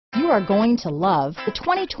are going to love the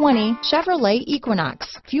 2020 Chevrolet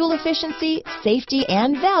Equinox. Fuel efficiency, safety,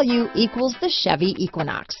 and value equals the Chevy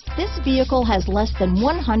Equinox. This vehicle has less than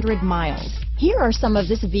 100 miles. Here are some of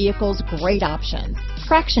this vehicle's great options: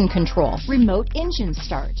 traction control, remote engine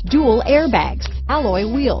start, dual airbags, alloy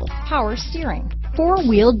wheels, power steering,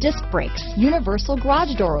 four-wheel disc brakes, universal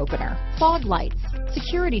garage door opener, fog lights,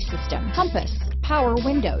 security system, compass, power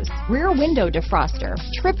windows, rear window defroster,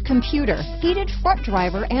 trip computer, heated front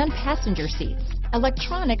driver and passenger seats,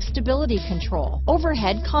 electronic stability control,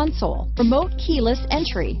 overhead console, remote keyless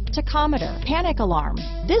entry, tachometer, panic alarm.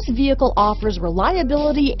 This vehicle offers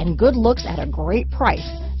reliability and good looks at a great price.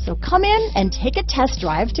 So come in and take a test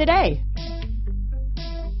drive today.